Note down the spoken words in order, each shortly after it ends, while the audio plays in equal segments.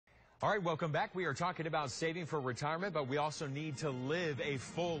All right, welcome back. We are talking about saving for retirement, but we also need to live a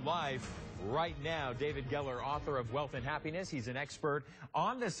full life right now. David Geller, author of Wealth and Happiness. He's an expert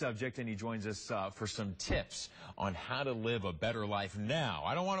on this subject, and he joins us for some tips on how to live a better life now.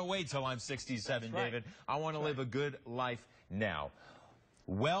 I don't want to wait till I'm 67, That's right. David. I want to live a good life now.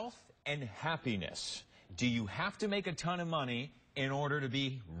 Wealth and happiness. Do you have to make a ton of money in order to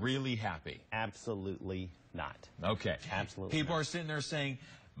be really happy? Absolutely not. Okay. Absolutely People not. are sitting there saying,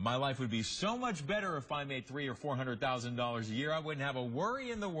 my life would be so much better if I made $300,000 or $400,000 a year. I wouldn't have a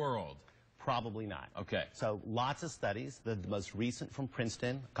worry in the world. Probably not. Okay. So lots of studies, the most recent from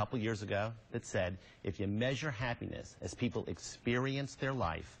Princeton a couple years ago, that said if you measure happiness as people experience their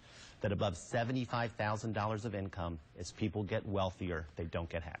life, that above $75,000 of income, as people get wealthier, they don't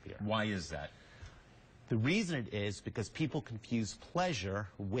get happier. Why is that? The reason it is because people confuse pleasure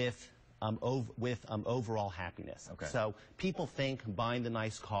with overall happiness. Okay. So people think buying the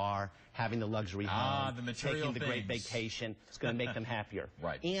nice car, having the luxury home, the material taking the great things. vacation is going to make them happier.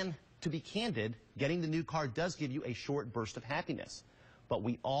 Right. And to be candid, getting the new car does give you a short burst of happiness. But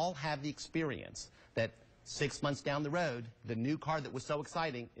we all have the experience that 6 months down the road, the new car that was so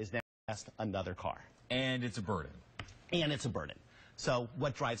exciting is now just another car. And it's a burden. And it's a burden. So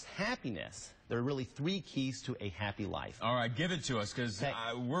what drives happiness? There are really three keys to a happy life. All right, give it to us, because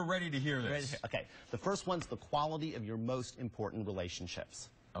we're ready to hear this. Okay. The first one's the quality of your most important relationships.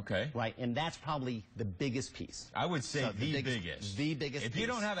 Okay. Right? And that's probably the biggest piece. I would say So the biggest. The biggest If piece. you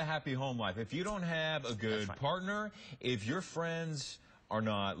don't have a happy home life, if you don't have a good partner, if your friends are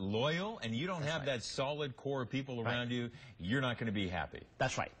not loyal and you don't have that solid core of people around you, you're not going to be happy.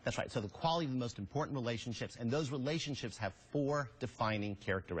 That's right. That's right. So the quality of the most important relationships, and those relationships have four defining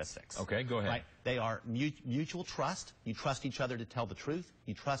characteristics. Okay, go ahead. Right? They are mutual trust. You trust each other to tell the truth.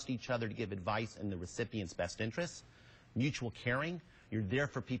 You trust each other to give advice in the recipient's best interests. Mutual caring. You're there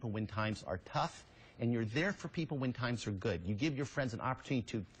for people when times are tough, and you're there for people when times are good. You give your friends an opportunity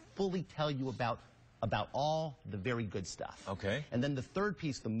to fully tell you about all the very good stuff. Okay. And then the third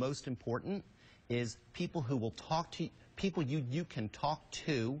piece, the most important, is people who will talk to you, people you can talk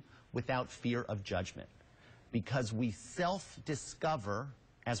to without fear of judgment. Because we self-discover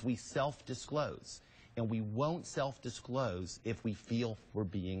as we self-disclose. And we won't self-disclose if we feel we're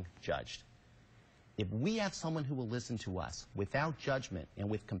being judged. If we have someone who will listen to us without judgment and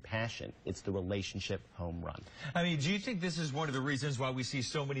with compassion, it's the relationship home run. I mean, do you think this is one of the reasons why we see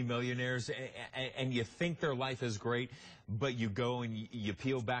so many millionaires and you think their life is great, but you go and you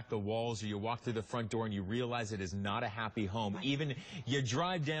peel back the walls or you walk through the front door and you realize it is not a happy home? Right. Even you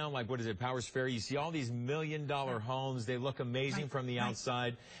drive down, like, what is it, Powers Ferry, you see all these million-dollar homes. They look amazing from the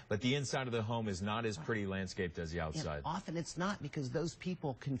outside, but the inside of the home is not as pretty landscaped as the outside. And often it's not, because those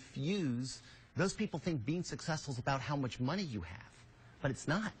people those people think being successful is about how much money you have, but it's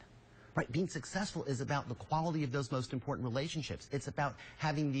not. Right? Being successful is about the quality of those most important relationships. It's about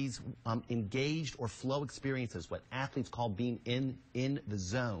having these engaged or flow experiences, what athletes call being in the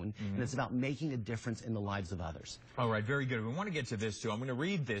zone, and it's about making a difference in the lives of others. All right, very good. We want to get to this, too. I'm going to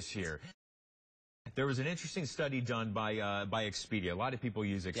read this here. There was an interesting study done by Expedia. A lot of people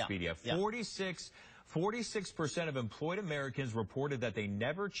use Expedia. Yeah. 46% of employed Americans reported that they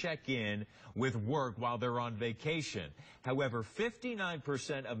never check in with work while they're on vacation. However,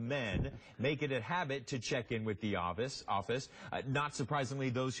 59% of men make it a habit to check in with the office. Not surprisingly,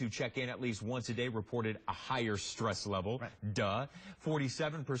 those who check in at least once a day reported a higher stress level. Right. Duh.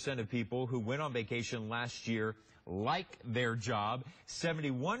 47% of people who went on vacation last year like their job.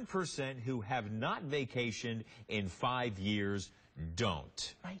 71% who have not vacationed in 5 years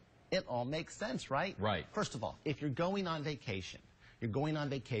don't. Right. It all makes sense, right? Right. First of all, if you're going on vacation, you're going on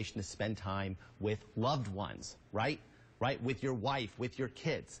vacation to spend time with loved ones, right? Right? With your wife, with your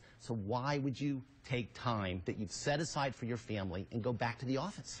kids. So why would you take time that you've set aside for your family and go back to the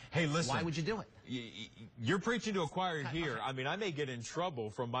office? Hey, listen. Why would you do it? You're preaching to a choir here. I mean, I may get in trouble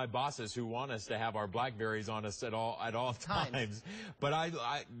from my bosses who want us to have our BlackBerries on us at all times. But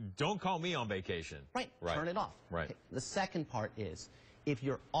I don't call me on vacation. Right. Turn it off. Right. Okay. The second part is, if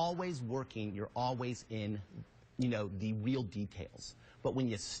you're always working, you're always in, the real details. But when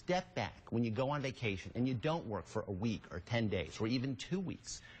you step back, when you go on vacation and you don't work for a week or 10 days or even 2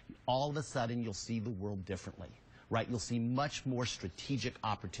 weeks, all of a sudden you'll see the world differently, right? You'll see much more strategic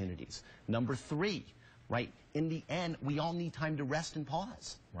opportunities. Number three, right? In the end, we all need time to rest and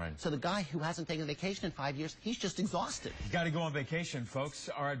pause. Right. So the guy who hasn't taken a vacation in 5 years, he's just exhausted. You got to go on vacation, folks.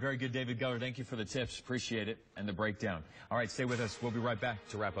 All right, very good, David Geller. Thank you for the tips. Appreciate it. And the breakdown. All right, stay with us. We'll be right back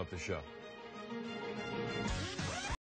to wrap up the show.